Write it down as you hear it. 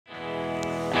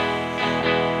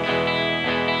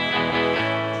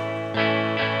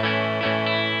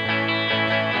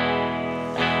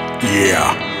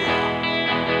yeah.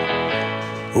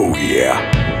 Oh yeah.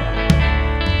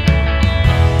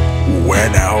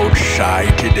 Went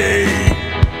outside today.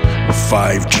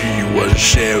 5G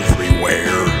was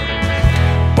everywhere,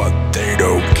 but they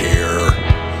don't care.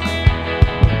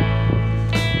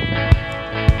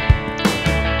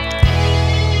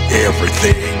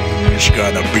 Everything's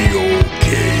gonna be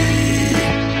okay,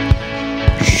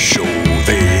 so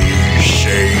they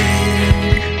say.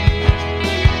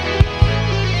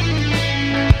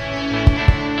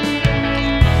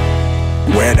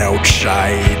 Went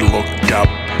outside, looked up,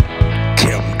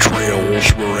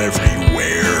 chemtrails were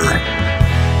everywhere.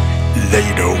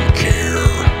 They don't care.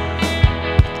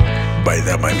 By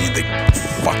them I mean the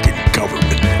fucking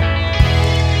government.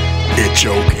 It's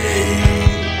okay.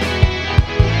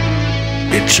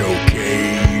 It's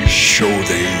okay, so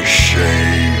they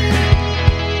say.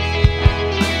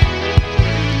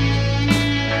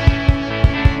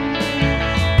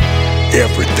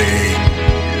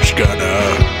 Everything's gonna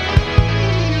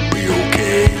be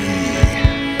okay,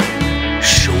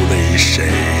 so they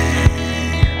say.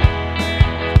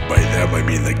 By them I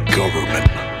mean the government.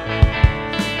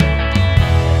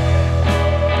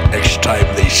 Next time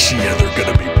they see you, they're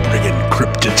gonna be bringing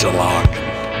cryptids along.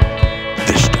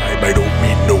 This time I don't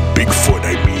mean no Bigfoot,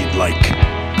 I mean like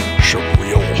some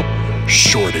real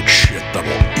sordid shit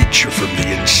that'll eat you from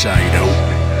the inside out,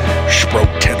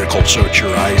 sprout tentacles out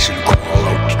your eyes and crawl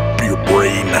out your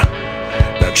brain,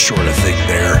 that sort of thing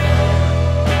there.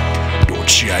 Don't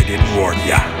see I didn't warn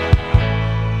ya.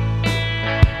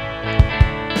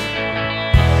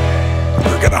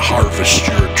 They're gonna harvest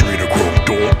your adrenochrome.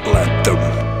 Don't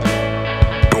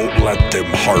let them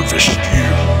harvest you.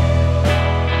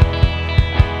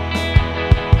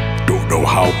 Don't know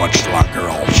how much longer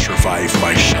I'll survive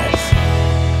myself.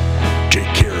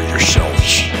 Take care of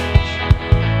yourselves.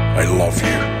 I love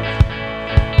you.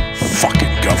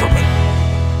 Fucking government.